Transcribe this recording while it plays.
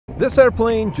This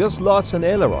airplane just lost an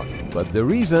aileron, but the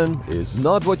reason is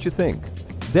not what you think.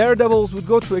 Daredevils would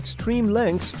go to extreme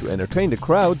lengths to entertain the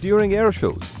crowd during air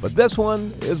shows, but this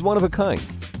one is one of a kind.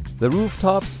 The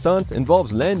rooftop stunt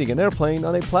involves landing an airplane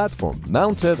on a platform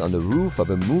mounted on the roof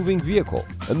of a moving vehicle.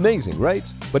 Amazing, right?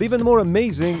 But even more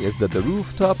amazing is that the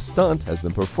rooftop stunt has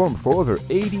been performed for over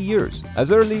 80 years, as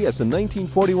early as the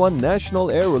 1941 National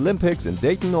Air Olympics in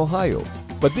Dayton, Ohio.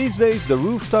 But these days, the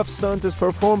rooftop stunt is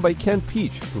performed by Ken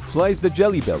Peach, who flies the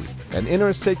Jelly Belly, an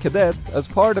interstate cadet, as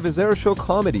part of his airshow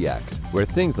comedy act, where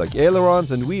things like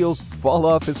ailerons and wheels fall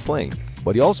off his plane.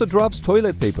 But he also drops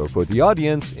toilet paper for the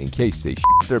audience in case they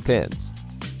shit their pants.